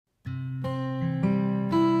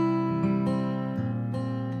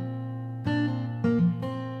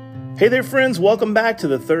Hey there, friends. Welcome back to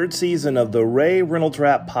the third season of the Ray Reynolds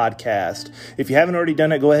Rap Podcast. If you haven't already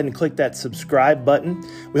done it, go ahead and click that subscribe button.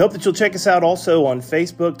 We hope that you'll check us out also on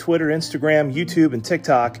Facebook, Twitter, Instagram, YouTube, and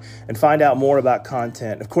TikTok and find out more about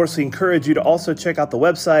content. Of course, we encourage you to also check out the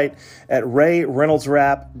website at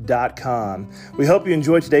rayreynoldsrap.com. We hope you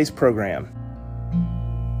enjoyed today's program.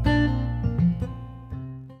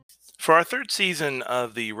 For our third season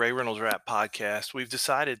of the Ray Reynolds Rap Podcast, we've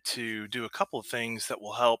decided to do a couple of things that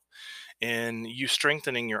will help in you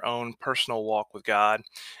strengthening your own personal walk with God.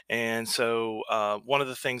 And so one of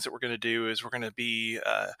the things that we're going to do is we're going to be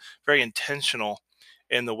very intentional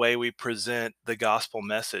in the way we present the gospel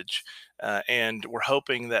message. And we're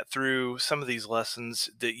hoping that through some of these lessons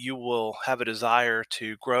that you will have a desire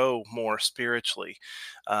to grow more spiritually.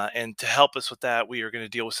 And to help us with that, we are going to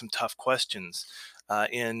deal with some tough questions.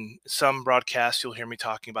 In some broadcasts, you'll hear me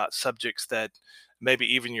talking about subjects that maybe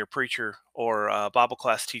even your preacher or Bible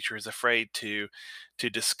class teacher is afraid to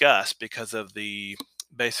discuss because of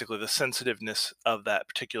basically the sensitiveness of that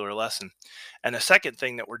particular lesson. And the second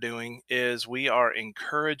thing that we're doing is we are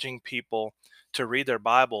encouraging people to read their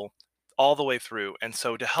Bible all the way through. And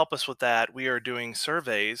so to help us with that, we are doing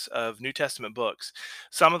surveys of New Testament books.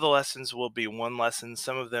 Some of the lessons will be one lesson.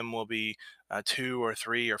 Some of them will be 2 or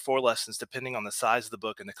 3 or 4 lessons, depending on the size of the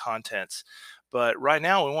book and the contents. But right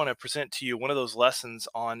now, we want to present to you one of those lessons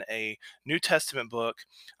on a New Testament book.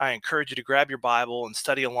 I encourage you to grab your Bible and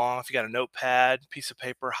study along. If you got a notepad, piece of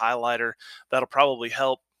paper, highlighter, that'll probably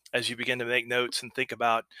help as you begin to make notes and think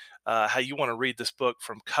about how you want to read this book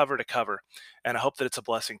from cover to cover. And I hope that it's a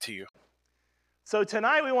blessing to you. So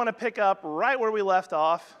tonight we want to pick up right where we left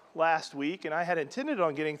off last week, and I had intended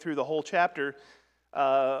on getting through the whole chapter,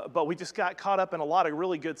 but we just got caught up in a lot of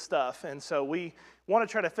really good stuff, and so we want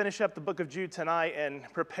to try to finish up the book of Jude tonight and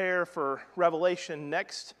prepare for Revelation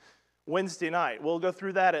next Wednesday night. We'll go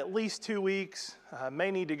through that at least 2 weeks, may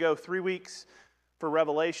need to go 3 weeks for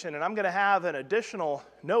Revelation, and I'm going to have an additional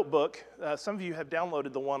notebook. Some of you have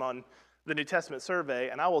downloaded the one on the New Testament survey,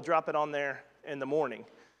 and I will drop it on there in the morning.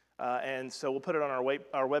 And so we'll put it on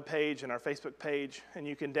our webpage and our Facebook page, and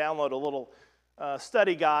you can download a little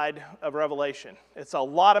study guide of Revelation. It's a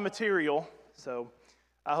lot of material, so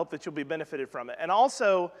I hope that you'll be benefited from it. And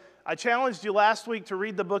also, I challenged you last week to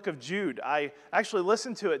read the book of Jude. I actually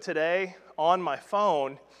listened to it today on my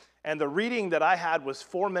phone, and the reading that I had was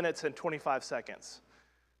 4 minutes and 25 seconds.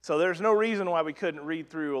 So there's no reason why we couldn't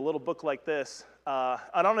read through a little book like this.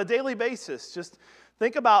 And on a daily basis, just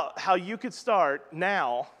think about how you could start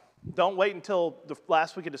now. Don't wait until the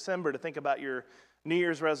last week of December to think about your New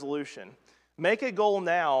Year's resolution. Make a goal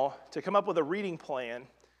now to come up with a reading plan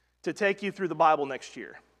to take you through the Bible next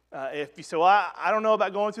year. If you say, well, I don't know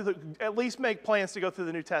about going through at least make plans to go through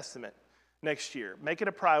the New Testament next year. Make it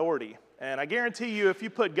a priority. And I guarantee you, if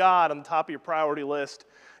you put God on the top of your priority list,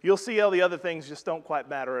 you'll see how the other things just don't quite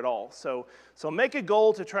matter at all. So make a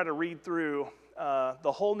goal to try to read through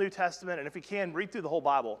the whole New Testament, and if you can, read through the whole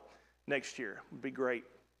Bible next year. It would be great.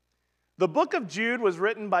 The book of Jude was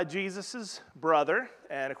written by Jesus' brother,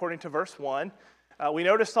 and according to verse 1, we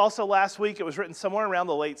noticed also last week it was written somewhere around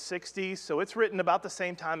the late 60s, so it's written about the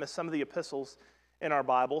same time as some of the epistles in our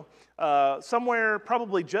Bible, somewhere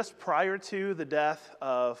probably just prior to the death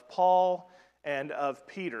of Paul and of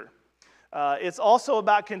Peter. It's also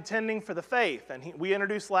about contending for the faith, and we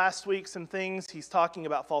introduced last week some things. He's talking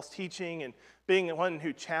about false teaching and being one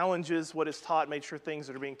who challenges what is taught, make sure things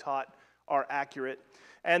that are being taught are accurate.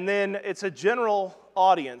 And then it's a general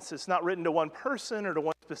audience. It's not written to one person or to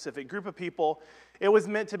one specific group of people. It was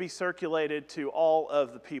meant to be circulated to all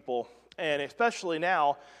of the people. And especially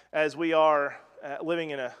now, as we are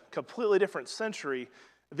living in a completely different century,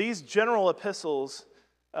 these general epistles,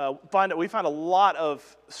 we find a lot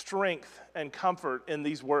of strength and comfort in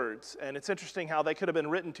these words. And it's interesting how they could have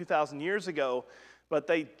been written 2,000 years ago, but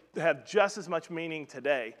they have just as much meaning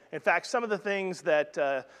today. In fact, some of the things that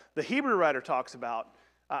the Hebrew writer talks about,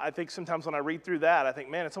 I think sometimes when I read through that, I think,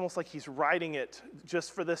 man, it's almost like he's writing it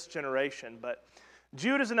just for this generation. But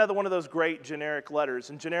Jude is another one of those great generic letters,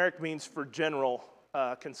 and generic means for general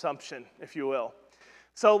consumption, if you will.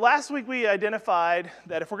 So last week we identified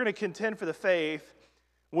that if we're going to contend for the faith,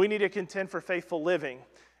 we need to contend for faithful living.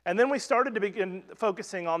 And then we started to begin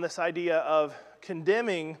focusing on this idea of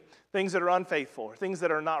condemning things that are unfaithful, or things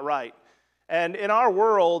that are not right. And in our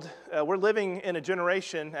world, we're living in a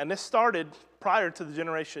generation, and this started prior to the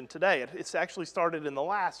generation today. It's actually started in the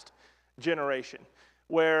last generation,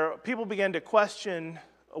 where people began to question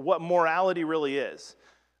what morality really is.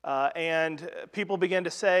 And people began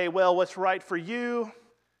to say, well, what's right for you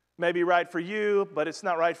may be right for you, but it's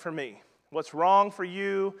not right for me. What's wrong for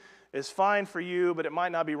you is fine for you, but it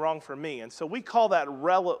might not be wrong for me. And so we call that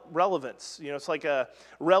relevance. It's like a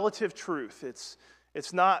relative truth.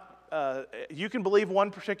 It's not, you can believe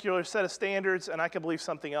one particular set of standards, and I can believe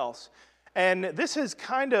something else. And this has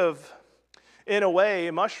kind of, in a way,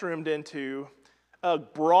 mushroomed into a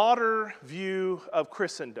broader view of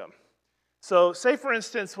Christendom. So say, for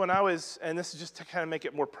instance, when I was, and this is just to kind of make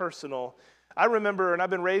it more personal, I remember, and I've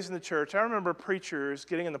been raised in the church, I remember preachers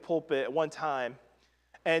getting in the pulpit at one time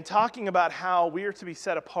and talking about how we are to be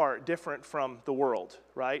set apart, different from the world,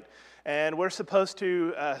 right? And we're supposed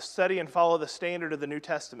to study and follow the standard of the New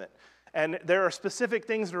Testament. And there are specific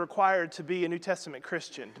things that are required to be a New Testament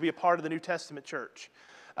Christian, to be a part of the New Testament church.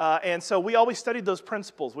 And so we always studied those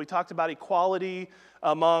principles. We talked about equality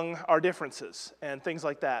among our differences and things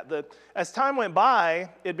like that. As time went by,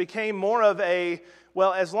 it became more of a,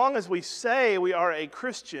 well, as long as we say we are a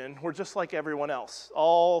Christian, we're just like everyone else.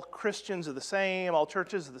 All Christians are the same. All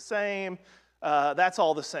churches are the same. That's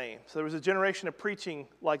all the same. So there was a generation of preaching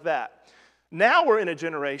like that. Now we're in a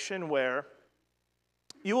generation where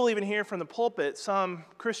you will even hear from the pulpit, some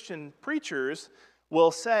Christian preachers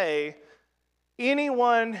will say,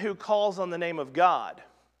 anyone who calls on the name of God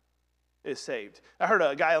is saved. I heard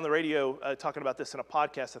a guy on the radio talking about this in a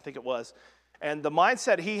podcast, I think it was, and the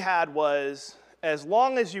mindset he had was, as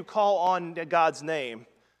long as you call on God's name,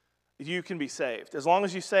 you can be saved. As long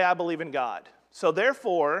as you say, I believe in God. So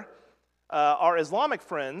therefore, our Islamic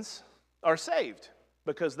friends are saved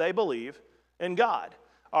because they believe in God.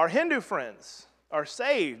 Our Hindu friends are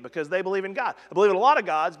saved because they believe in God. They believe in a lot of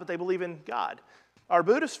gods, but they believe in God. Our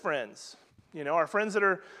Buddhist friends, our friends that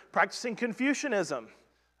are practicing Confucianism,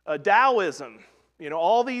 Taoism,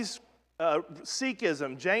 all these,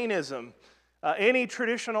 Sikhism, Jainism, any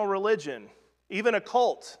traditional religion, even a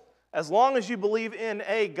cult, as long as you believe in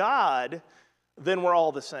a God, then we're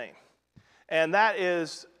all the same. And that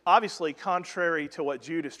is obviously contrary to what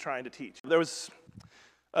Jude is trying to teach. There was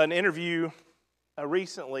an interview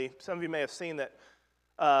recently, some of you may have seen that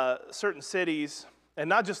certain cities, and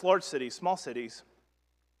not just large cities, small cities,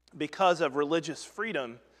 because of religious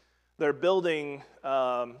freedom, they're building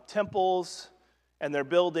temples, and they're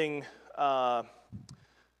building kind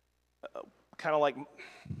of like,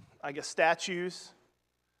 I guess, statues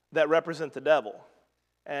that represent the devil.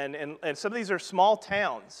 And some of these are small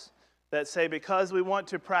towns that say, because we want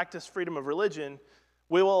to practice freedom of religion,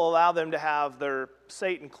 we will allow them to have their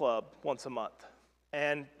Satan club once a month.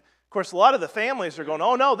 And, of course, a lot of the families are going,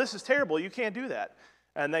 oh, no, this is terrible. You can't do that.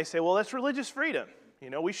 And they say, well, that's religious freedom.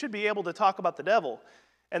 We should be able to talk about the devil.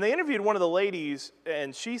 And they interviewed one of the ladies,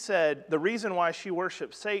 and she said the reason why she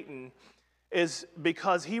worships Satan is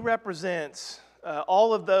because he represents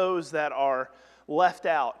all of those that are left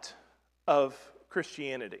out of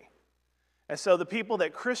Christianity. And so the people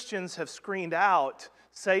that Christians have screened out,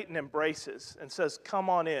 Satan embraces and says, come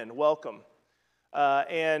on in, welcome.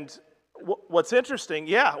 And what's interesting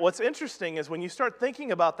is when you start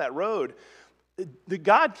thinking about that road, the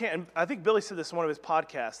God can't, I think Billy said this in one of his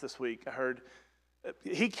podcasts this week, I heard,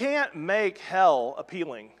 he can't make hell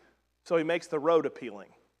appealing, so he makes the road appealing.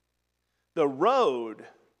 The road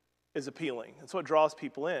is appealing. That's what draws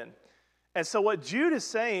people in. And so what Jude is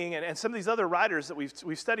saying, and some of these other writers that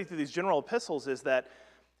we've studied through these general epistles, is that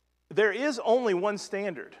there is only one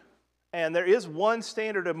standard, and there is one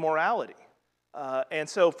standard of morality. And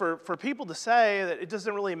so for people to say that it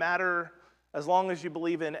doesn't really matter as long as you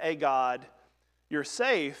believe in a God, you're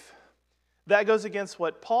safe, that goes against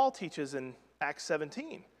what Paul teaches in Acts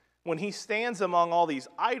 17. When he stands among all these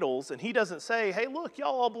idols, and he doesn't say, hey, look,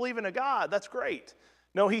 y'all all believe in a God, that's great.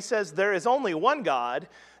 No, he says there is only one God,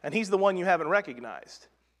 and he's the one you haven't recognized.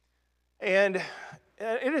 And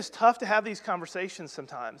it is tough to have these conversations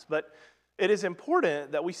sometimes, but it is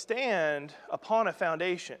important that we stand upon a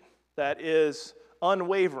foundation that is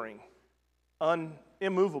unwavering,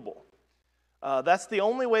 immovable. That's the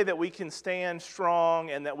only way that we can stand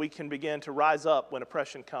strong and that we can begin to rise up when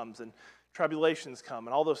oppression comes and tribulations come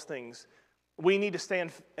and all those things. We need to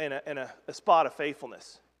stand in a spot of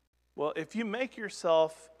faithfulness. Well, if you make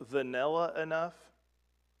yourself vanilla enough,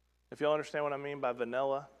 if y'all understand what I mean by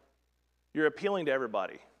vanilla, you're appealing to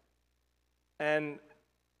everybody. And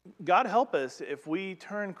God help us if we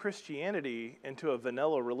turn Christianity into a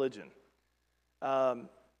vanilla religion.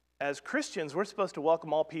 As Christians, we're supposed to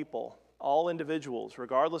welcome all people, all individuals,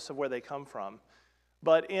 regardless of where they come from.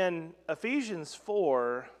 But in Ephesians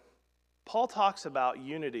 4, Paul talks about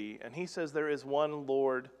unity, and he says there is one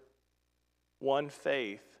Lord, one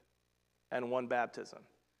faith, and one baptism.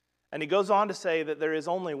 And he goes on to say that there is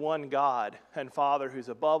only one God and Father who's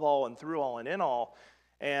above all and through all and in all.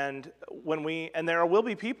 And there will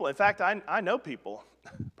be people, in fact, I know people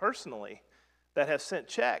personally that have sent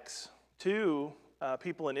checks to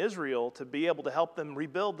people in Israel to be able to help them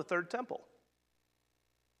rebuild the third temple.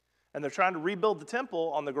 And they're trying to rebuild the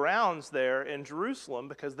temple on the grounds there in Jerusalem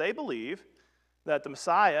because they believe that the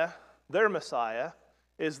Messiah, their Messiah,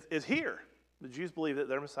 is here. The Jews believe that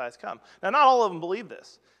their Messiah has come. Now, not all of them believe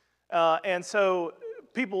this. And so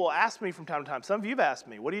people will ask me from time to time, some of you have asked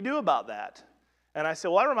me, what do you do about that? And I said,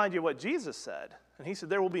 well, I remind you of what Jesus said. And he said,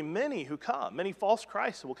 there will be many who come, many false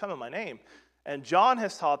Christs who will come in my name. And John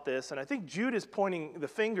has taught this, and I think Jude is pointing the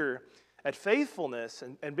finger at faithfulness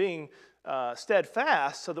and being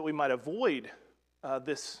steadfast so that we might avoid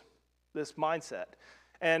this mindset.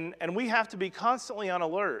 And we have to be constantly on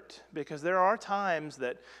alert because there are times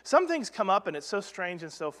that some things come up and it's so strange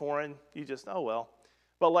and so foreign, you just, oh well.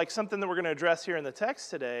 But like something that we're going to address here in the text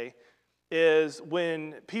today is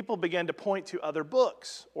when people begin to point to other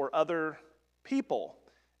books or other people,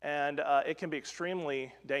 and it can be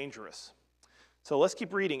extremely dangerous. So let's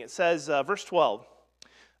keep reading. It says, verse 12,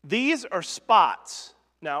 these are spots.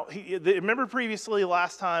 Now, remember previously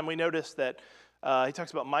last time we noticed that he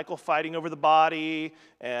talks about Michael fighting over the body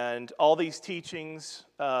and all these teachings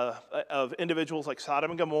of individuals like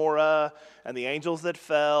Sodom and Gomorrah and the angels that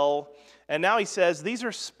fell. And now he says these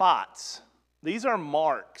are spots. These are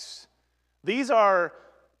marks. These are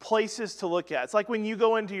places to look at. It's like when you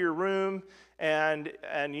go into your room and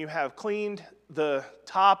you have cleaned the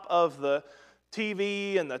top of the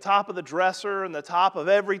TV and the top of the dresser and the top of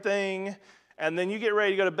everything, and then you get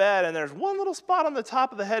ready to go to bed and there's one little spot on the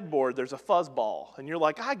top of the headboard, there's a fuzz ball, and you're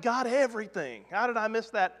like, I got everything. How did I miss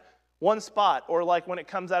that one spot? Or like when it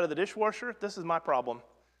comes out of the dishwasher, this is my problem,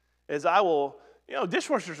 is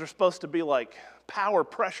dishwashers are supposed to be like power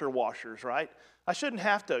pressure washers, right? I shouldn't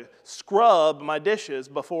have to scrub my dishes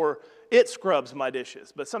before it scrubs my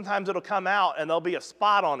dishes. But sometimes it'll come out and there'll be a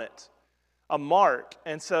spot on it, a mark.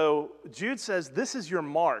 And so Jude says, this is your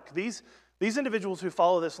mark. These individuals who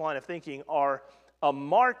follow this line of thinking are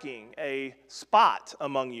marking a spot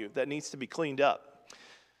among you that needs to be cleaned up.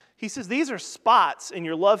 He says, these are spots in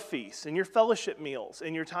your love feasts, in your fellowship meals,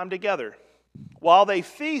 in your time together. While they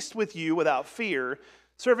feast with you without fear,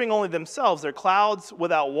 serving only themselves, they're clouds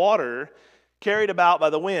without water, carried about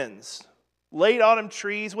by the winds, late autumn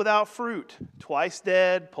trees without fruit, twice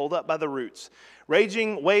dead, pulled up by the roots,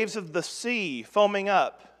 raging waves of the sea, foaming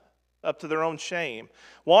up to their own shame,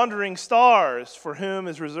 wandering stars for whom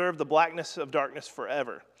is reserved the blackness of darkness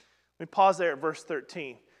forever. Let me pause there at verse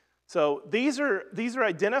 13. So these are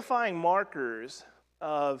identifying markers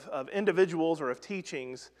of individuals or of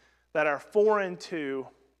teachings that are foreign to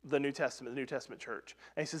the New Testament church.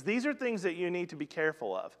 And he says these are things that you need to be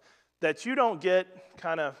careful of, that you don't get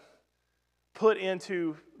kind of put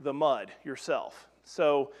into the mud yourself.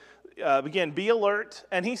 So again, be alert.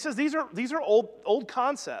 And he says these are old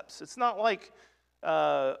concepts. It's not like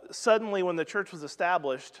suddenly when the church was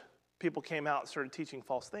established, people came out and started teaching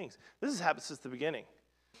false things. This has happened since the beginning.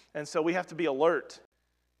 And so we have to be alert.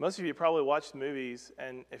 Most of you probably watched movies,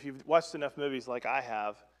 and if you've watched enough movies like I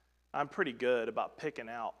have, I'm pretty good about picking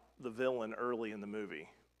out the villain early in the movie.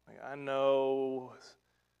 Like, I know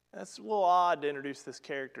that's a little odd to introduce this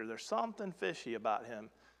character. There's something fishy about him.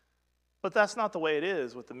 But that's not the way it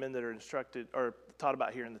is with the men that are instructed or taught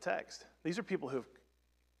about here in the text. These are people who have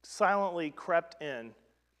silently crept in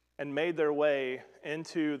and made their way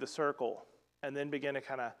into the circle and then begin to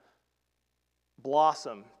kind of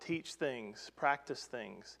blossom, teach things, practice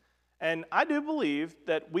things. And I do believe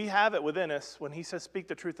that we have it within us when he says speak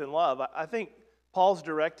the truth in love. I think Paul's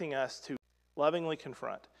directing us to lovingly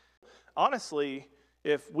confront. Honestly,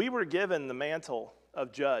 if we were given the mantle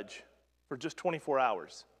of judge for just 24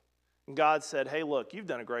 hours, and God said, hey, look, you've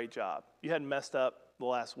done a great job. You hadn't messed up the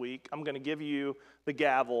last week. I'm going to give you the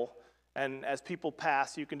gavel, and as people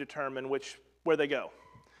pass, you can determine where they go.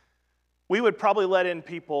 We would probably let in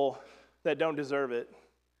people that don't deserve it,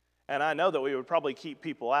 and I know that we would probably keep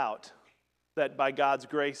people out that by God's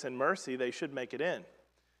grace and mercy, they should make it in.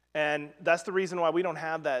 And that's the reason why we don't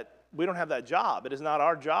have that job. It is not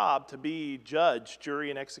our job to be judge, jury,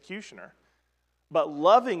 and executioner. But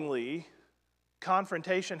lovingly,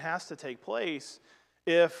 confrontation has to take place.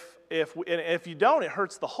 If you don't, it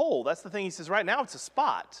hurts the whole. That's the thing. He says right now it's a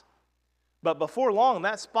spot. But before long,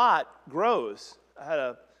 that spot grows. I had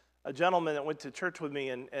a gentleman that went to church with me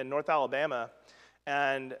in North Alabama,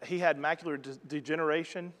 and he had macular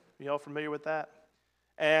degeneration. You all familiar with that?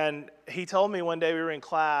 And he told me one day we were in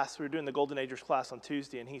class, we were doing the Golden Agers class on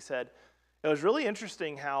Tuesday, and he said, it was really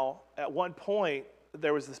interesting how at one point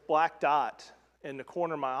there was this black dot in the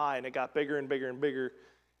corner of my eye, and it got bigger and bigger and bigger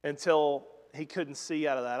until he couldn't see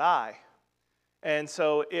out of that eye. And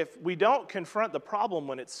so if we don't confront the problem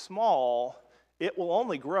when it's small, it will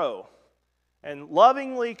only grow. And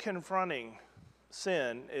lovingly confronting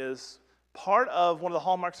sin is part of one of the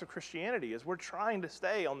hallmarks of Christianity, is we're trying to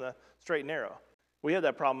stay on the straight and narrow. We had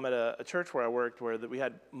that problem at a church where I worked, where we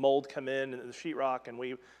had mold come in the sheetrock, and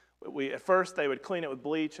we at first they would clean it with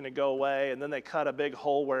bleach and it'd go away, and then they cut a big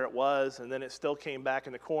hole where it was, and then it still came back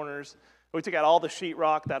in the corners. We took out all the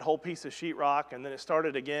sheetrock, that whole piece of sheetrock, and then it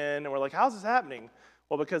started again, and we're like, how's this happening?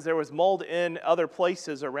 Well, because there was mold in other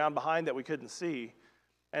places around behind that we couldn't see.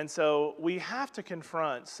 And so we have to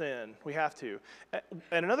confront sin. We have to.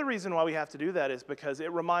 And another reason why we have to do that is because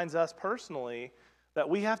it reminds us personally that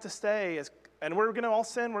we have to stay and we're going to all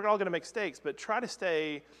sin, we're all going to make mistakes, but try to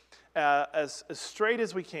stay as straight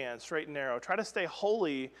as we can, straight and narrow. Try to stay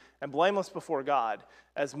holy and blameless before God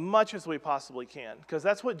as much as we possibly can, because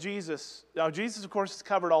that's what Jesus, of course, has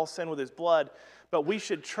covered all sin with his blood, but we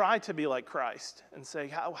should try to be like Christ and say,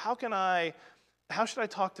 how should I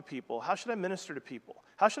talk to people? How should I minister to people?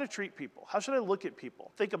 How should I treat people? How should I look at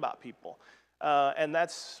people, think about people? And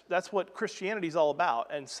that's what Christianity is all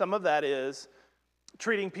about. And some of that is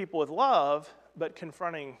treating people with love, but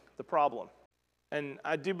confronting the problem. And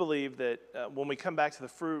I do believe that when we come back to the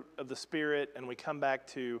fruit of the Spirit and we come back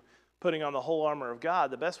to putting on the whole armor of God,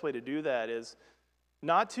 the best way to do that is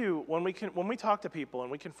not to, when we talk to people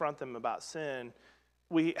and we confront them about sin,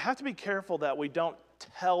 we have to be careful that we don't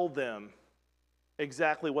tell them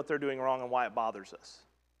exactly what they're doing wrong and why it bothers us.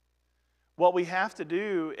 What we have to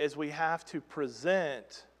do is we have to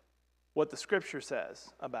present what the Scripture says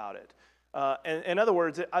about it. In other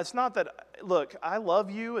words, it's not that, look, I love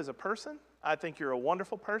you as a person. I think you're a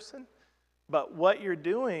wonderful person. But what you're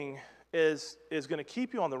doing is going to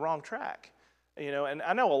keep you on the wrong track. And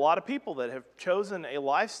I know a lot of people that have chosen a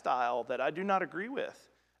lifestyle that I do not agree with.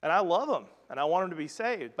 And I love them, and I want them to be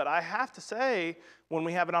saved. But I have to say, when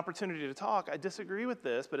we have an opportunity to talk, I disagree with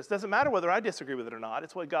this, but it doesn't matter whether I disagree with it or not.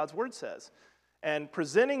 It's what God's Word says. And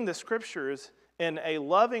presenting the Scriptures in a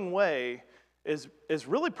loving way is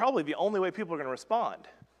really probably the only way people are going to respond,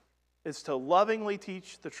 is to lovingly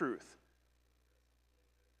teach the truth.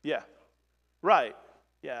 Yeah, right,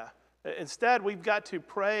 yeah. Instead, we've got to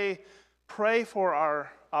pray for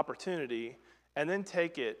our opportunity and then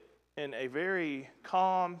take it in a very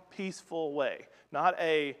calm, peaceful way. Not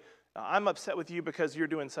I'm upset with you because you're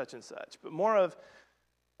doing such and such, but more of,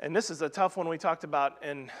 and this is a tough one we talked about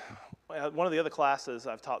in one of the other classes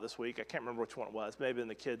I've taught this week, I can't remember which one it was, maybe in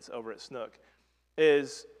the kids over at Snook,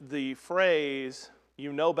 is the phrase,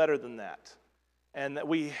 you know better than that. And that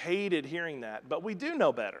we hated hearing that, but we do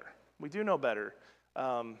know better. We do know better,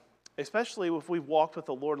 especially if we've walked with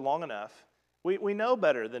the Lord long enough. We know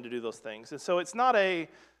better than to do those things. And so it's not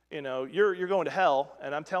you're going to hell,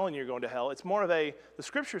 and I'm telling you you're going to hell. It's more of the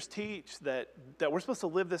Scriptures teach that we're supposed to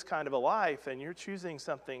live this kind of a life, and you're choosing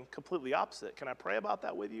something completely opposite. Can I pray about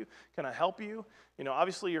that with you? Can I help you?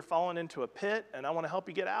 Obviously you're falling into a pit, and I want to help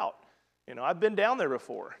you get out. I've been down there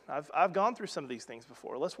before. I've gone through some of these things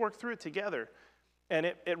before. Let's work through it together. And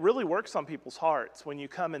it really works on people's hearts when you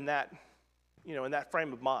come in that, in that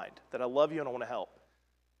frame of mind, that I love you and I want to help.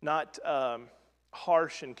 Not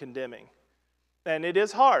harsh and condemning. And it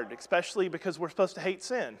is hard, especially because we're supposed to hate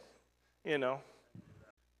sin,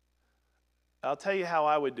 I'll tell you how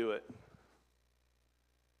I would do it.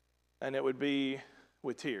 And it would be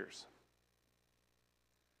with tears.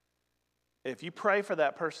 If you pray for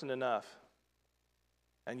that person enough,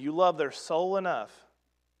 and you love their soul enough,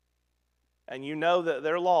 and you know that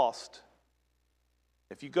they're lost,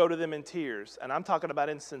 if you go to them in tears, and I'm talking about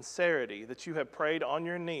in sincerity, that you have prayed on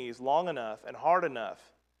your knees long enough and hard enough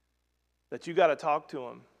that you got to talk to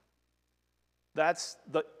them, that's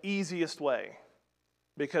the easiest way,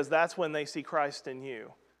 because that's when they see Christ in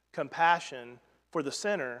you. Compassion for the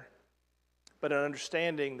sinner, but an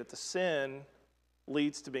understanding that the sin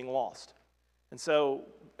leads to being lost. And so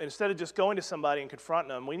instead of just going to somebody and confronting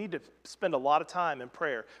them, we need to spend a lot of time in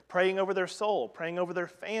prayer, praying over their soul, praying over their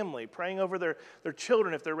family, praying over their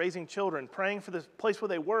children if they're raising children, praying for the place where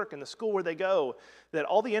they work and the school where they go, that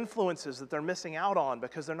all the influences that they're missing out on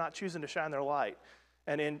because they're not choosing to shine their light.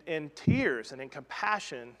 And in tears and in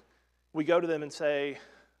compassion, we go to them and say,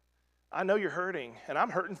 I know you're hurting, and I'm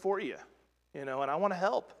hurting for you, and I want to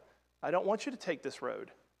help. I don't want you to take this road.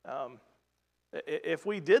 If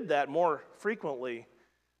we did that more frequently,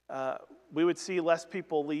 we would see less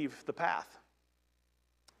people leave the path.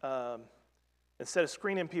 Instead of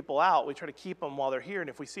screening people out, we try to keep them while they're here. And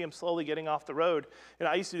if we see them slowly getting off the road, and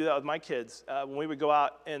I used to do that with my kids. When we would go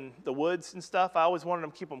out in the woods and stuff, I always wanted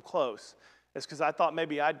them to keep them close. It's because I thought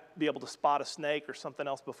maybe I'd be able to spot a snake or something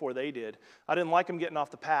else before they did. I didn't like them getting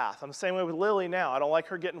off the path. I'm the same way with Lily now. I don't like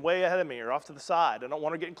her getting way ahead of me or off to the side. I don't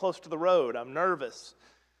want her getting close to the road. I'm nervous.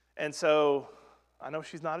 And so I know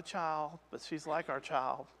she's not a child, but she's like our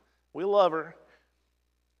child. We love her.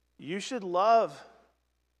 You should love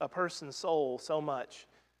a person's soul so much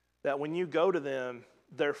that when you go to them,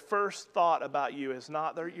 their first thought about you is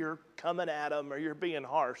not that you're coming at them or you're being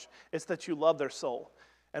harsh. It's that you love their soul.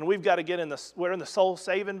 And we've got to we're in the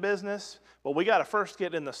soul-saving business, but we got to first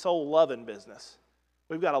get in the soul-loving business.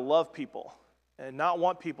 We've got to love people and not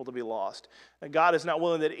want people to be lost. And God is not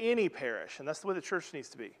willing that any perish, and that's the way the church needs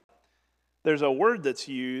to be. There's a word that's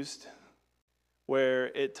used where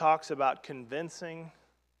it talks about convincing,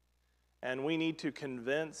 and we need to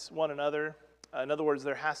convince one another. In other words,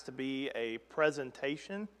 there has to be a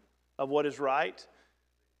presentation of what is right.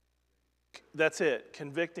 That's it,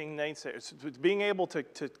 convicting naysayers. It's being able to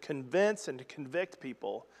convince and to convict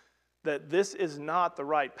people that this is not the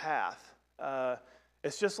right path.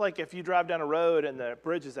 It's just like if you drive down a road and the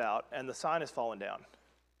bridge is out and the sign is falling down,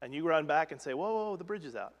 and you run back and say, whoa, the bridge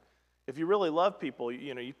is out. If you really love people,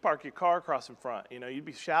 you park your car across in front. You'd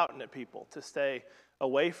be shouting at people to stay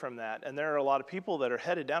away from that. And there are a lot of people that are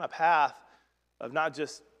headed down a path of not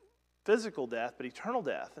just physical death, but eternal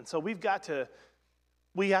death. And so we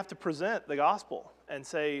have to present the gospel and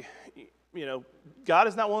say, God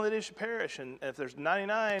is not willing that it should perish. And if there's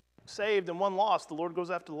 99 saved and one lost, the Lord goes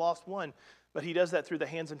after the lost one. But he does that through the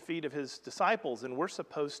hands and feet of his disciples. And we're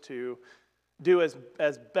supposed to do as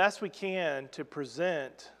best we can to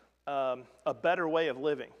present a better way of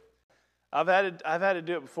living. I've had to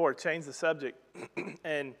do it before, change the subject.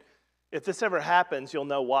 And if this ever happens, you'll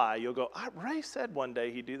know why. You'll go, Ray said one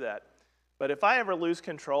day he'd do that. But if I ever lose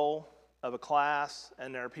control of a class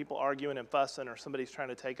and there are people arguing and fussing or somebody's trying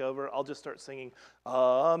to take over, I'll just start singing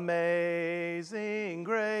Amazing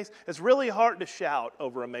Grace. It's really hard to shout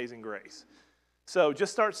over Amazing Grace. So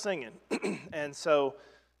just start singing. And so,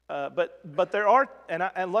 but there are,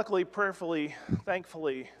 and luckily, prayerfully,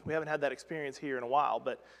 thankfully, we haven't had that experience here in a while,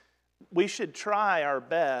 but we should try our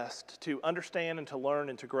best to understand and to learn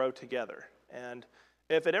and to grow together. And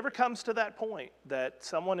if it ever comes to that point that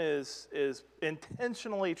someone is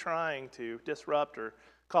intentionally trying to disrupt or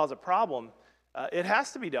cause a problem, it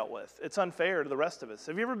has to be dealt with. It's unfair to the rest of us.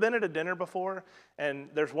 Have you ever been at a dinner before and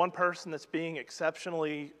there's one person that's being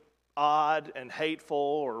exceptionally odd and hateful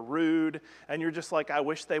or rude, and you're just like, I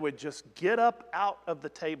wish they would just get up out of the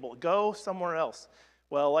table, go somewhere else?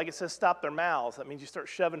 Well, like it says, stop their mouths. That means you start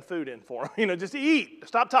shoving food in for them. Just eat.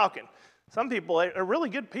 Stop talking. Some people are really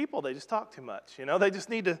good people. They just talk too much. They just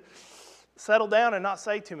need to settle down and not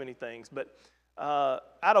say too many things. But out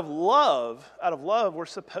of love, we're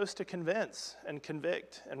supposed to convince and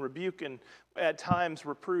convict and rebuke and at times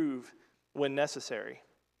reprove when necessary.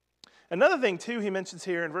 Another thing, too, he mentions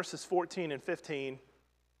here in verses 14 and 15,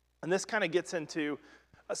 and this kind of gets into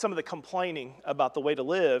some of the complaining about the way to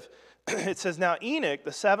live. It says, now Enoch,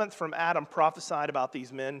 the seventh from Adam, prophesied about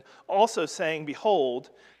these men, also saying, behold,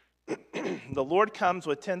 the Lord comes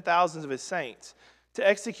with 10,000s of his saints to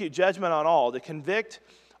execute judgment on all, to convict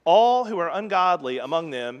all who are ungodly among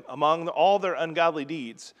them, among all their ungodly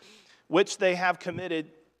deeds, which they have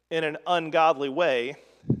committed in an ungodly way,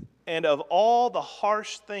 and of all the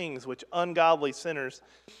harsh things which ungodly sinners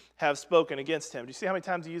have spoken against him. Do you see how many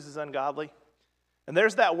times he uses ungodly? And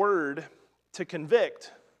there's that word, to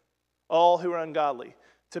convict all who are ungodly,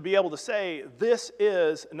 to be able to say, this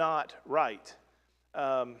is not right.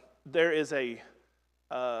 There is a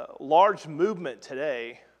large movement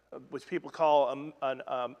today, which people call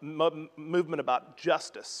a movement about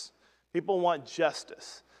justice. People want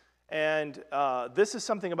justice. And this is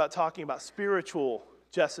something about talking about spiritual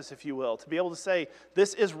justice, if you will, to be able to say,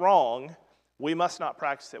 this is wrong, we must not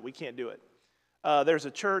practice it, we can't do it. There's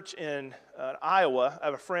a church in Iowa. I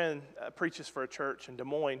have a friend preaches for a church in Des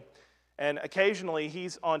Moines, and occasionally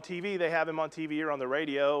he's on TV. They have him on TV or on the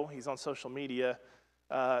radio. He's on social media,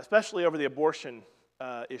 especially over the abortion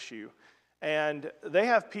issue. And they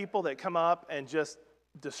have people that come up and just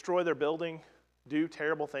destroy their building, do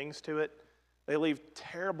terrible things to it. They leave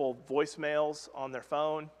terrible voicemails on their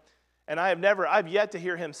phone. And I've yet to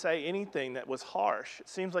hear him say anything that was harsh. It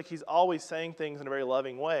seems like he's always saying things in a very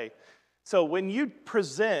loving way. So when you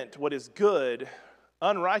present what is good,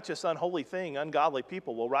 unrighteous, unholy thing, ungodly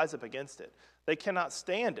people will rise up against it. They cannot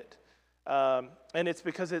stand it. And it's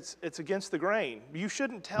because it's against the grain. You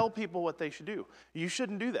shouldn't tell people what they should do. You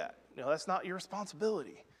shouldn't do that. That's not your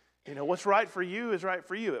responsibility. What's right for you is right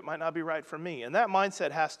for you. It might not be right for me. And that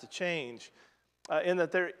mindset has to change in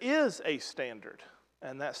that there is a standard,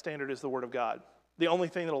 and that standard is the Word of God. The only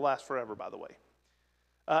thing that'll last forever, by the way.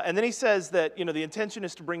 And then he says that, the intention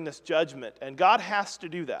is to bring this judgment, and God has to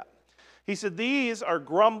do that. He said, these are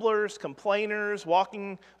grumblers, complainers,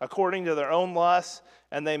 walking according to their own lusts,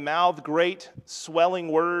 and they mouth great swelling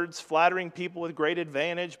words, flattering people with great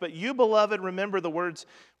advantage. But you, beloved, remember the words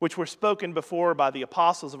which were spoken before by the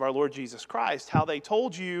apostles of our Lord Jesus Christ, how they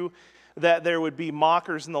told you that there would be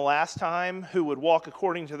mockers in the last time who would walk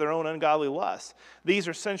according to their own ungodly lusts. These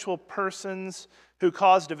are sensual persons who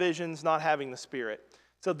cause divisions, not having the Spirit.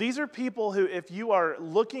 So these are people who, if you are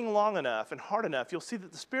looking long enough and hard enough, you'll see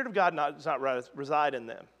that the Spirit of God does not reside in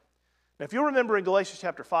them. Now, if you'll remember in Galatians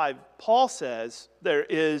chapter 5, Paul says there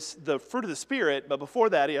is the fruit of the Spirit, but before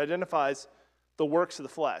that he identifies the works of the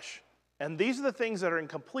flesh. And these are the things that are in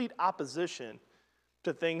complete opposition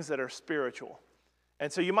to things that are spiritual.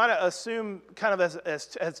 And so you might assume kind of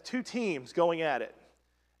as two teams going at it.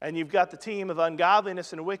 And you've got the team of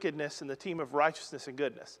ungodliness and wickedness and the team of righteousness and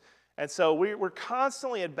goodness. And so we're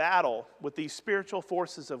constantly at battle with these spiritual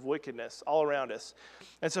forces of wickedness all around us.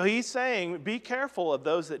 And so he's saying, be careful of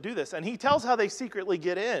those that do this. And he tells how they secretly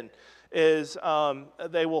get in is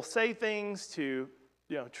they will say things to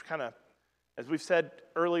kind of, as we've said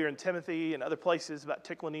earlier in Timothy and other places about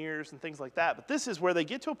tickling ears and things like that. But this is where they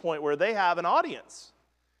get to a point where they have an audience.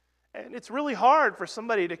 And it's really hard for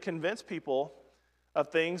somebody to convince people of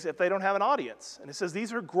things if they don't have an audience. And it says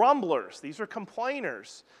these are grumblers. These are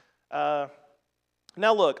complainers. Now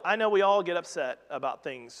look, I know we all get upset about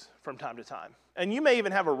things from time to time. And you may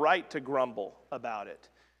even have a right to grumble about it.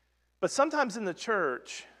 But sometimes in the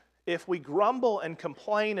church, if we grumble and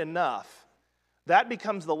complain enough, that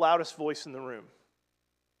becomes the loudest voice in the room.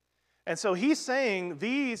 And so he's saying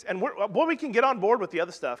these, and we can get on board with the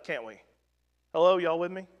other stuff, can't we? Hello, y'all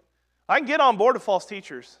with me? I can get on board with false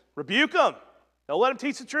teachers. Rebuke them. Don't let them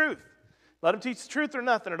teach the truth. Let them teach the truth or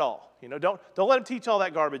nothing at all. Don't let them teach all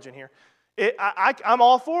that garbage in here. I'm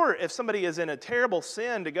all for it if somebody is in a terrible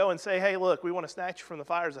sin to go and say, hey, look, we want to snatch you from the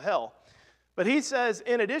fires of hell. But he says,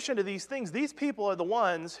 in addition to these things, these people are the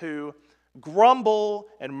ones who grumble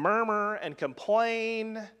and murmur and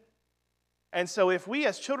complain. And so if we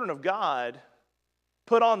as children of God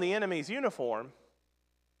put on the enemy's uniform,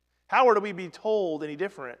 how are we be told any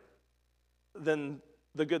different than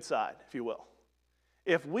the good side, if you will?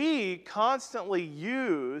 If we constantly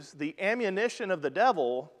use the ammunition of the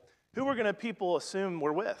devil, who are going to people assume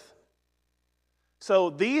we're with? So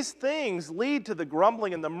these things lead to the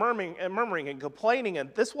grumbling and the murmuring and complaining, and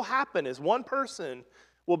this will happen as one person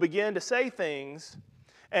will begin to say things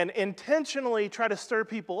and intentionally try to stir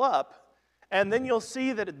people up, and then you'll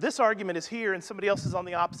see that this argument is here and somebody else is on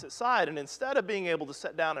the opposite side, and instead of being able to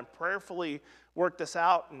sit down and prayerfully work this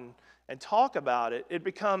out and talk about it, it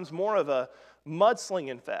becomes more of a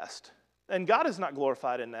mudslinging fest. And God is not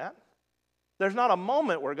glorified in that. There's not a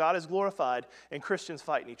moment where God is glorified in Christians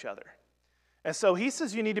fighting each other. And so he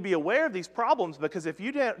says you need to be aware of these problems, because if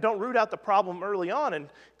you don't root out the problem early on and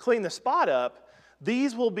clean the spot up,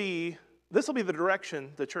 this will be the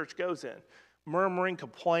direction the church goes in. Murmuring,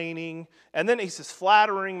 complaining, and then he says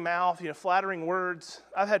flattering mouth, flattering words.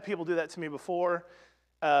 I've had people do that to me before,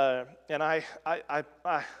 and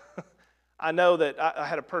I know that I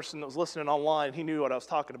had a person that was listening online, and he knew what I was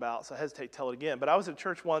talking about, so I hesitate to tell it again. But I was at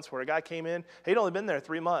church once where a guy came in. He'd only been there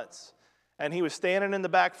 3 months, and he was standing in the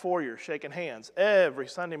back foyer shaking hands every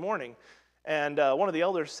Sunday morning. And one of the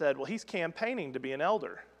elders said, well, he's campaigning to be an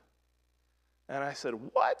elder. And I said,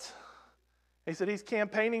 what? He said, he's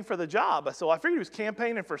campaigning for the job. So I figured he was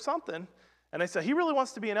campaigning for something. And I said, he really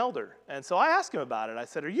wants to be an elder. And so I asked him about it. I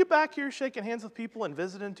said, are you back here shaking hands with people and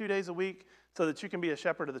visiting 2 days a week so that you can be a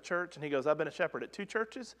shepherd of the church? And he goes, I've been a shepherd at 2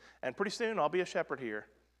 churches, and pretty soon I'll be a shepherd here.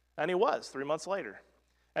 And he was 3 months later.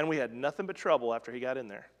 And we had nothing but trouble after he got in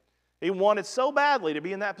there. He wanted so badly to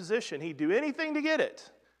be in that position, he'd do anything to get it.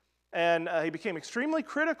 And he became extremely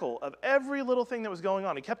critical of every little thing that was going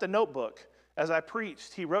on. He kept a notebook. As I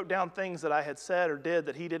preached, he wrote down things that I had said or did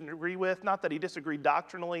that he didn't agree with. Not that he disagreed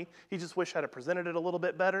doctrinally. He just wished I'd have presented it a little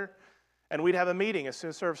bit better. And we'd have a meeting as soon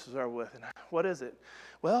as services are with. And what is it?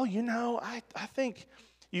 Well, I think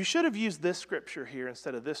you should have used this scripture here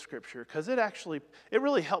instead of this scripture, because it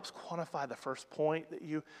really helps quantify the first point that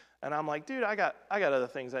you. And I'm like, dude, I got other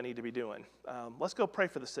things I need to be doing. Let's go pray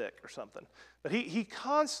for the sick or something. But he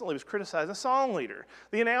constantly was criticizing the song leader,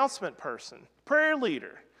 the announcement person, prayer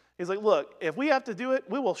leader. He's like, look, if we have to do it,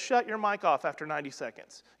 we will shut your mic off after 90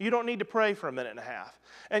 seconds. You don't need to pray for a minute and a half.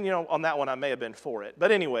 And, on that one, I may have been for it.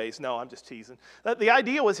 But anyways, no, I'm just teasing. The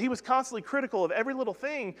idea was he was constantly critical of every little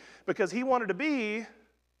thing because he wanted to be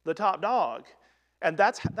the top dog. And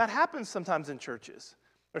that happens sometimes in churches.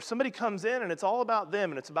 Or somebody comes in and it's all about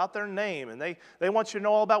them and it's about their name and they want you to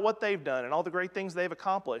know all about what they've done and all the great things they've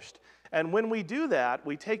accomplished. And when we do that,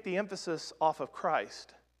 we take the emphasis off of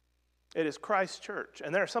Christ. It is Christ's church.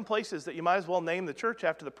 And there are some places that you might as well name the church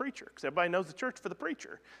after the preacher because everybody knows the church for the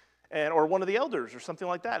preacher or one of the elders or something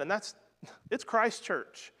like that. And it's Christ's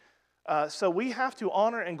church. So we have to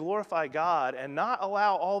honor and glorify God and not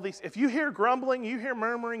allow all these. If you hear grumbling, you hear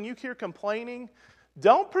murmuring, you hear complaining,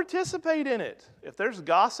 don't participate in it. If there's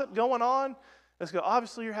gossip going on, let's go,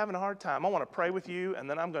 obviously you're having a hard time. I want to pray with you, and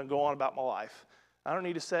then I'm going to go on about my life. I don't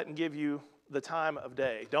need to sit and give you the time of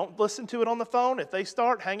day. Don't listen to it on the phone. If they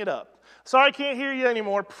start, hang it up. Sorry, I can't hear you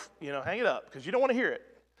anymore. Hang it up because you don't want to hear it.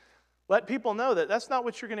 Let people know that that's not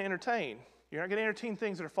what you're going to entertain. You're not going to entertain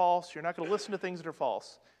things that are false. You're not going to listen to things that are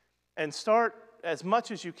false. And start as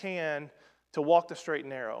much as you can to walk the straight and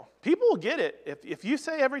narrow. People will get it. If you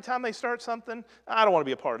say every time they start something, I don't want to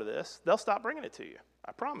be a part of this, they'll stop bringing it to you.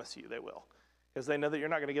 I promise you they will, because they know that you're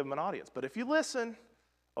not going to give them an audience. But if you listen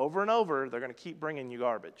over and over, they're going to keep bringing you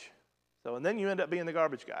garbage. And then you end up being the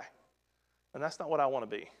garbage guy. And that's not what I want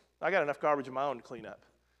to be. I got enough garbage of my own to clean up.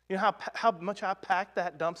 You know how much I packed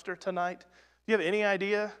that dumpster tonight? Do you have any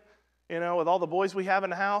idea? With all the boys we have in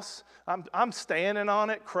the house, I'm standing on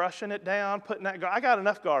it, crushing it down, putting that. I got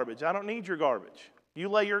enough garbage. I don't need your garbage. You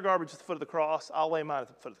lay your garbage at the foot of the cross. I'll lay mine at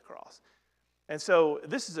the foot of the cross. And so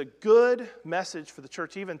this is a good message for the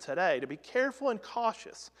church even today to be careful and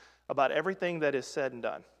cautious about everything that is said and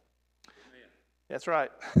done. Amen. That's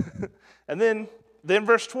right. And then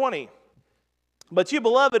verse 20. But you,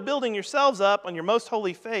 beloved, building yourselves up on your most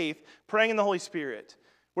holy faith, praying in the Holy Spirit.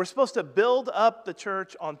 We're supposed to build up the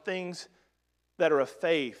church on things that are of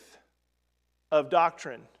faith, of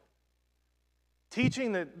doctrine.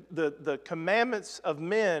 Teaching the commandments of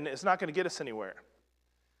men is not going to get us anywhere.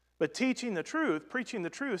 But teaching the truth, preaching the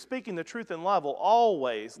truth, speaking the truth in love will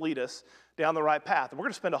always lead us down the right path. And we're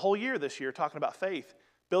going to spend a whole year this year talking about faith,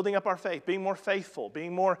 building up our faith, being more faithful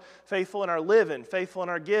in our living, faithful in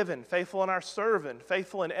our giving, faithful in our serving,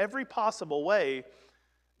 faithful in every possible way.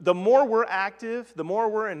 The more we're active, the more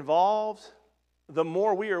we're involved, the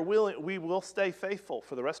more we will stay faithful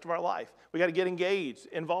for the rest of our life. We got to get engaged,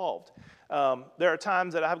 involved. There are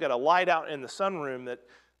times that I've got a light out in the sunroom that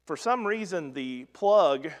for some reason the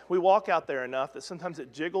plug, we walk out there enough that sometimes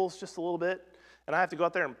it jiggles just a little bit, and I have to go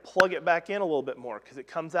out there and plug it back in a little bit more because it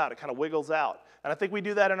comes out, it kind of wiggles out. And I think we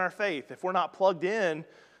do that in our faith. If we're not plugged in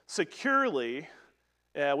securely,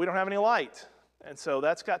 we don't have any light. And so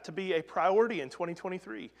that's got to be a priority in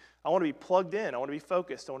 2023. I want to be plugged in. I want to be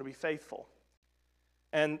focused. I want to be faithful.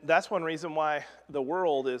 And that's one reason why the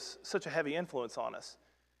world is such a heavy influence on us.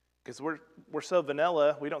 Because we're so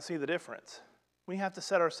vanilla, we don't see the difference. We have to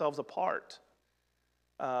set ourselves apart.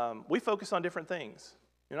 We focus on different things.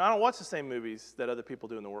 I don't watch the same movies that other people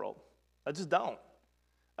do in the world. I just don't.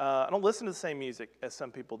 I don't listen to the same music as some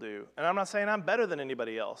people do. And I'm not saying I'm better than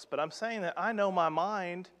anybody else, but I'm saying that I know my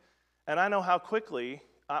mind. And I know how quickly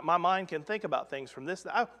my mind can think about things from this.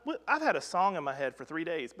 I've had a song in my head for 3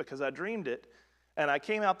 days because I dreamed it. And I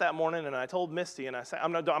came out that morning and I told Misty, and I said,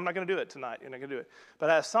 I'm not going to do it tonight. You're not going to do it. But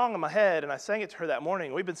I had a song in my head, and I sang it to her that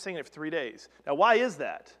morning. We've been singing it for 3 days. Now, why is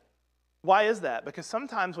that? Why is that? Because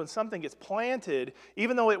sometimes when something gets planted,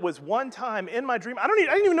 even though it was one time in my dream, I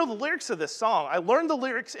didn't even know the lyrics of this song. I learned the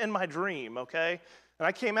lyrics in my dream, okay? And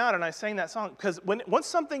I came out and I sang that song. Because once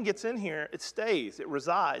something gets in here, it stays, it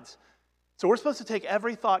resides. So we're supposed to take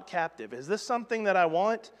every thought captive. Is this something that I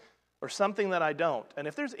want or something that I don't? And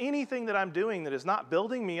if there's anything that I'm doing that is not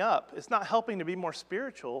building me up, it's not helping to be more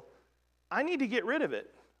spiritual, I need to get rid of it.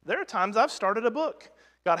 There are times I've started a book,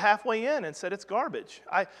 got halfway in and said it's garbage.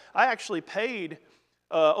 I actually paid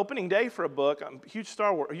opening day for a book. I'm a huge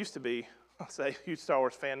Star Wars, or used to be, I'll say huge Star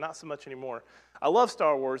Wars fan, not so much anymore. I love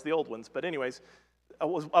Star Wars, the old ones, but anyways,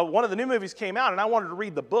 one of the new movies came out and I wanted to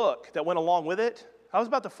read the book that went along with it. I was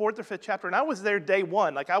about the 4th or 5th chapter, and I was there day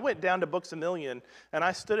one. I went down to Books A Million, and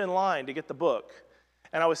I stood in line to get the book.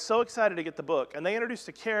 And I was so excited to get the book. And they introduced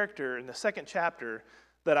a character in the 2nd chapter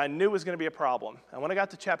that I knew was going to be a problem. And when I got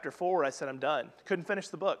to chapter 4, I said, I'm done. Couldn't finish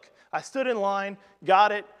the book. I stood in line,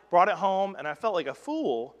 got it, brought it home, and I felt like a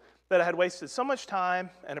fool that I had wasted so much time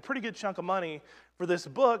and a pretty good chunk of money for this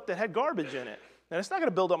book that had garbage in it. And it's not going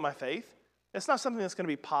to build up my faith. It's not something that's going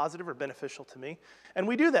to be positive or beneficial to me. And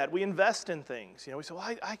we do that. We invest in things. We say,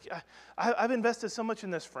 well, I've invested so much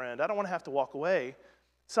in this friend. I don't want to have to walk away.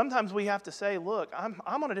 Sometimes we have to say, look, I'm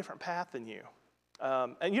on a different path than you.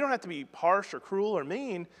 And you don't have to be harsh or cruel or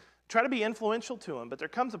mean. Try to be influential to them. But there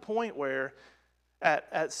comes a point where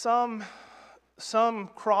at some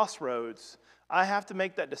crossroads, I have to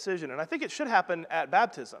make that decision. And I think it should happen at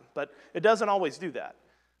baptism. But it doesn't always do that.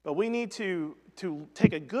 But we need to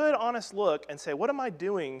take a good, honest look and say, what am I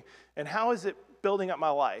doing and how is it building up my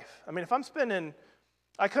life? I mean, if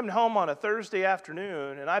I come home on a Thursday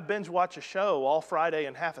afternoon and I binge watch a show all Friday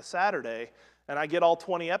and half a Saturday and I get all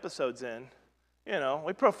 20 episodes in,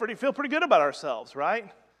 we feel pretty good about ourselves,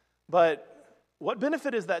 right? But what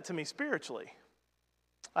benefit is that to me spiritually?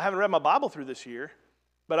 I haven't read my Bible through this year,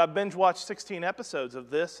 but I've binge watched 16 episodes of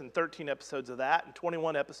this and 13 episodes of that and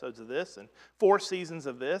 21 episodes of this and 4 seasons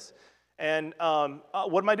of this. And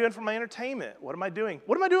what am I doing for my entertainment? What am I doing?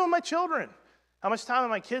 What am I doing with my children? How much time do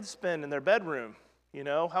my kids spend in their bedroom?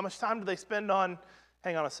 How much time do they spend on,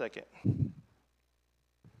 hang on a second.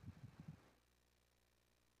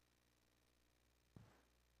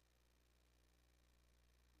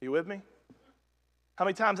 You with me? How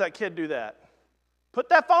many times that kid do that? Put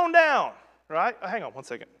that phone down, right? Hang on one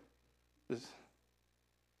second.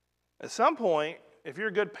 At some point, if you're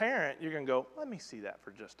a good parent, you're going to go, let me see that for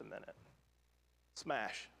just a minute.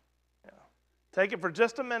 Smash. Take it for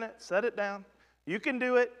just a minute, set it down. You can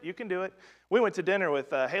do it. You can do it. We went to dinner with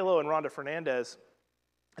Halo and Rhonda Fernandez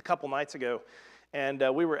a couple nights ago, and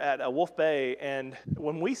we were at Wolf Bay, and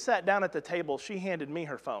when we sat down at the table, she handed me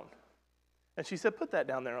her phone. And she said, put that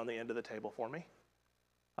down there on the end of the table for me.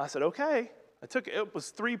 I said, okay. It was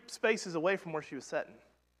 3 spaces away from where she was sitting.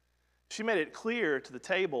 She made it clear to the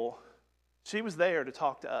table she was there to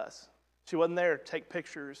talk to us. She wasn't there to take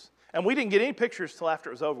pictures. And we didn't get any pictures till after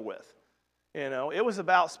it was over with. It was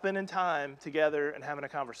about spending time together and having a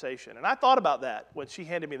conversation. And I thought about that when she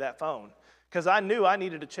handed me that phone, because I knew I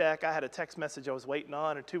needed to check. I had a text message I was waiting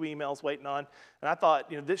on or 2 emails waiting on. And I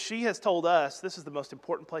thought, she has told us this is the most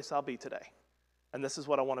important place I'll be today. And this is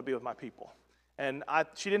what I want to be with my people. And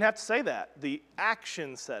she didn't have to say that. The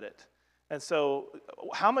action said it. And so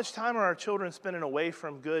how much time are our children spending away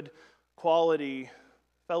from good quality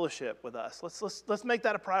fellowship with us? Let's make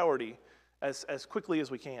that a priority as quickly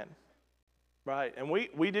as we can. Right, and we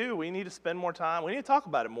need to spend more time. We need to talk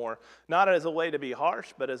about it more, not as a way to be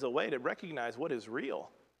harsh, but as a way to recognize what is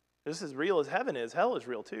real. This is real as heaven is. Hell is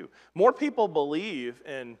real too. More people believe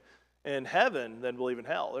in heaven than believe in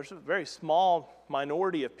hell. There's a very small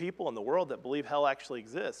minority of people in the world that believe hell actually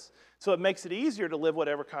exists. So it makes it easier to live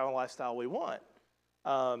whatever kind of lifestyle we want.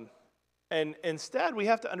 And instead, we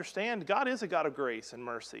have to understand God is a God of grace and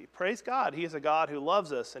mercy. Praise God. He is a God who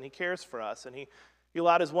loves us and He cares for us. And He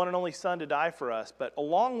allowed His one and only Son to die for us. But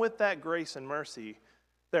along with that grace and mercy,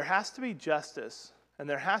 there has to be justice. And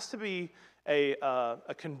there has to be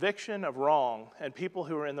a conviction of wrong and people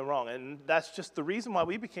who are in the wrong. And that's just the reason why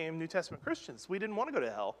we became New Testament Christians. We didn't want to go to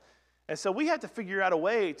hell. And so we had to figure out a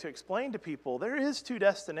way to explain to people there is 2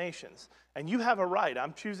 destinations. And you have a right.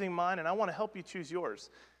 I'm choosing mine, and I want to help you choose yours.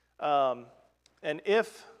 And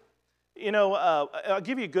if, I'll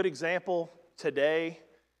give you a good example today.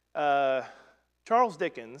 Charles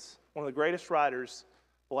Dickens, one of the greatest writers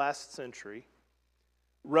of the last century,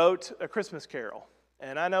 wrote A Christmas Carol.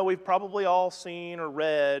 And I know we've probably all seen or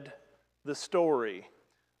read the story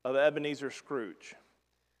of Ebenezer Scrooge.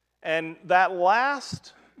 And that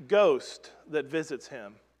last ghost that visits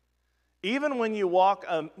him, even when you watch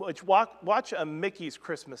a Mickey's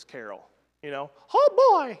Christmas Carol, oh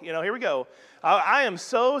boy, here we go. I am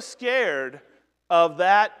so scared of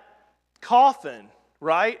that coffin.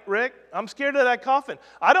 Right, Rick? I'm scared of that coffin.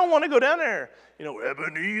 I don't want to go down there.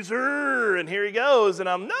 Ebenezer, and here he goes, and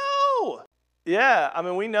no. Yeah, I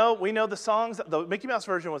mean, we know the songs. The Mickey Mouse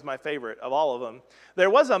version was my favorite of all of them. There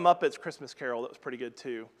was a Muppets Christmas Carol that was pretty good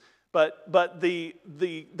too. But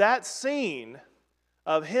that scene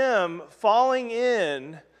of him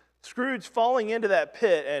Scrooge falling into that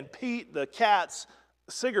pit, and Pete, the cat's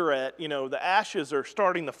cigarette, the ashes are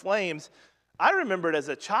starting the flames. I remember it as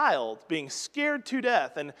a child being scared to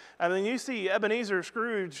death. And I mean, you see Ebenezer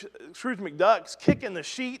Scrooge McDuck's kicking the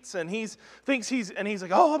sheets, and he's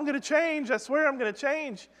like, oh, I'm going to change. I swear I'm going to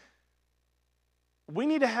change. We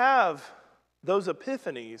need to have those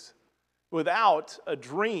epiphanies without a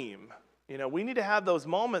dream. We need to have those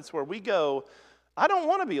moments where we go, I don't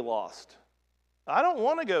want to be lost. I don't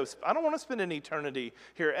want to spend an eternity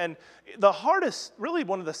here. And the hardest, really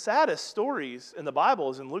one of the saddest stories in the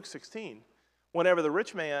Bible is in Luke 16. Whenever the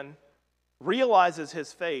rich man realizes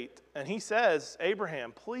his fate, and he says,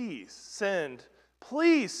 Abraham, please send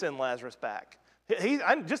Lazarus back.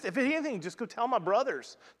 If anything, just go tell my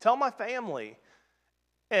brothers, tell my family.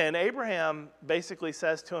 And Abraham basically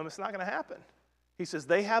says to him, it's not going to happen. He says,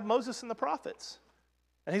 they have Moses and the prophets.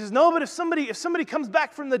 And he says, no, but if somebody comes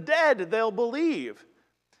back from the dead, they'll believe.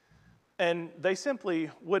 And they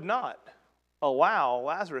simply would not allow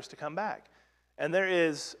Lazarus to come back. And there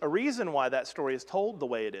is a reason why that story is told the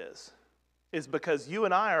way it is. is because you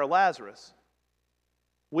and I are Lazarus.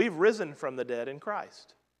 We've risen from the dead in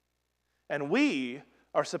Christ. And we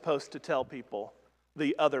are supposed to tell people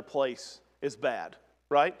the other place is bad,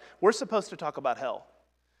 right? We're supposed to talk about hell.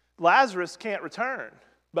 Lazarus can't return,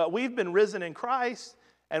 but we've been risen in Christ,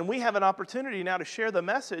 and we have an opportunity now to share the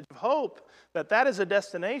message of hope that that is a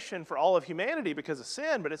destination for all of humanity because of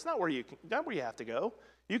sin, but it's not where you have to go.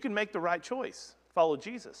 You can make the right choice. Follow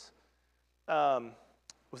Jesus.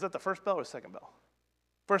 Was that the first bell or the second bell?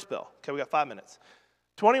 First bell. Okay, we got 5 minutes.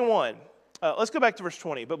 21. Let's go back to verse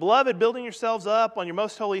 20. But beloved, building yourselves up on your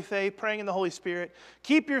most holy faith, praying in the Holy Spirit,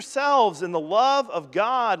 keep yourselves in the love of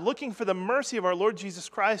God, looking for the mercy of our Lord Jesus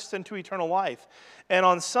Christ unto eternal life. And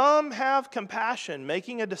on some have compassion,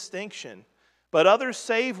 making a distinction, but others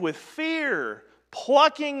save with fear,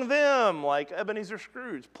 plucking them like Ebenezer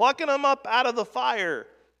Scrooge, plucking them up out of the fire,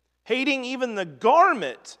 hating even the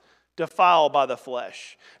garment defiled by the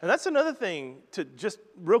flesh. And that's another thing to just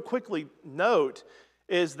real quickly note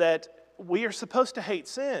is that we are supposed to hate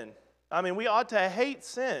sin. I mean, we ought to hate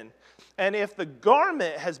sin. And if the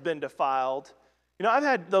garment has been defiled, you know, I've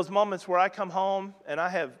had those moments where I come home and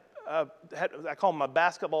I call them my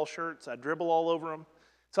basketball shirts. I dribble all over them.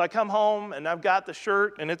 So I come home and I've got the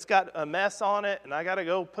shirt and it's got a mess on it, and I got to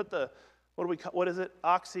go put the, what is it?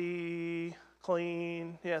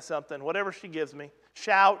 OxyClean, something, whatever she gives me.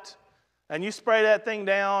 Shout. And you spray that thing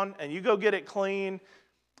down and you go get it clean.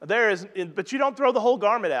 But you don't throw the whole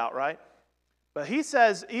garment out, right? But he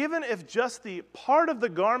says, even if just the part of the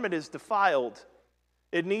garment is defiled,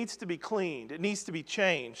 it needs to be cleaned. It needs to be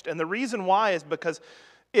changed. And the reason why is because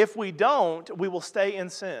if we don't, we will stay in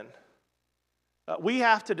sin. We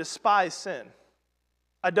have to despise sin.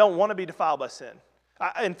 I don't want to be defiled by sin.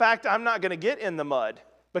 In fact, I'm not going to get in the mud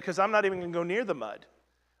because I'm not even going to go near the mud.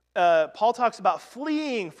 Paul talks about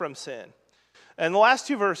fleeing from sin. And the last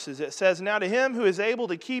two verses, it says, now to him who is able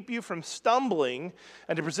to keep you from stumbling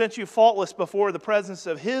and to present you faultless before the presence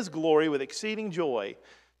of his glory with exceeding joy,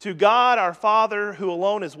 to God our Father, who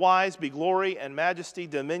alone is wise, be glory and majesty,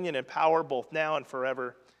 dominion and power, both now and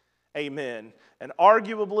forever. Amen. And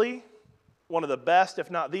arguably, one of the best, if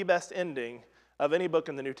not the best ending of any book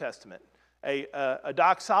in the New Testament. A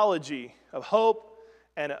doxology of hope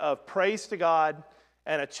and of praise to God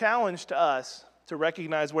and a challenge to us to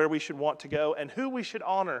recognize where we should want to go and who we should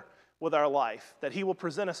honor with our life, that he will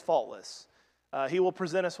present us faultless. He will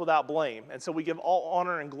present us without blame. And so we give all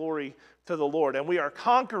honor and glory to the Lord. And we are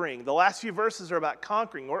conquering. The last few verses are about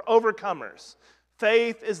conquering. We're overcomers.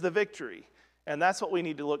 Faith is the victory. And that's what we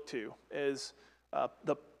need to look to, is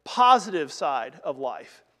the positive side of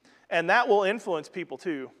life. And that will influence people,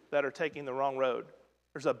 too, that are taking the wrong road.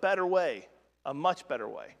 There's a better way, a much better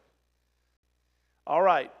way. All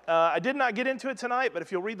right, I did not get into it tonight, but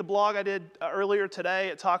if you'll read the blog I did earlier today,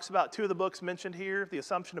 it talks about two of the books mentioned here, the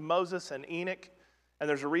Assumption of Moses and Enoch, and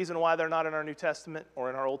there's a reason why they're not in our New Testament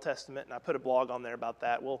or in our Old Testament, and I put a blog on there about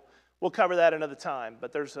that. We'll cover that another time,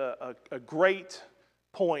 but there's a great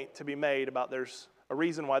point to be made about there's a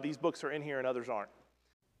reason why these books are in here and others aren't.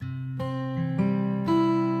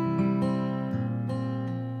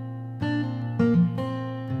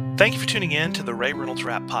 Thank you for tuning in to the Ray Reynolds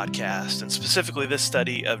Rap Podcast, and specifically this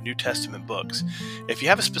study of New Testament books. If you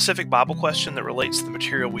have a specific Bible question that relates to the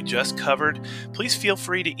material we just covered, please feel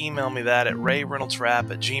free to email me that at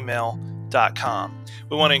rayreynoldsrap@gmail.com.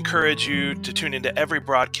 We want to encourage you to tune into every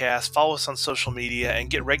broadcast, follow us on social media, and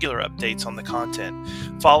get regular updates on the content.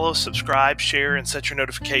 Follow, subscribe, share, and set your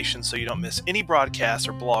notifications so you don't miss any broadcasts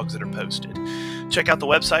or blogs that are posted. Check out the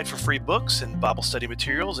website for free books and Bible study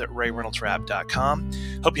materials at rayreynoldsrap.com.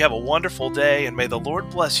 Hope you have a wonderful day, and may the Lord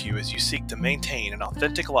bless you as you seek to maintain an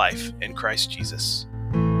authentic life in Christ Jesus.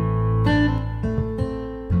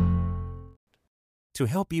 To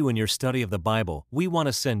help you in your study of the Bible, we want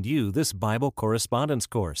to send you this Bible correspondence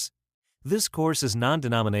course. This course is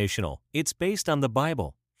non-denominational. It's based on the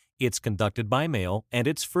Bible. It's conducted by mail, and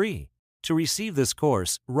it's free. To receive this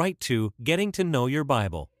course, write to Getting to Know Your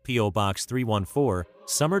Bible, P.O. Box 314,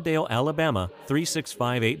 Summerdale, Alabama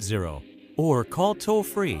 36580, or call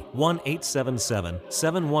toll-free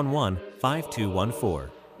 1-877-711-5214.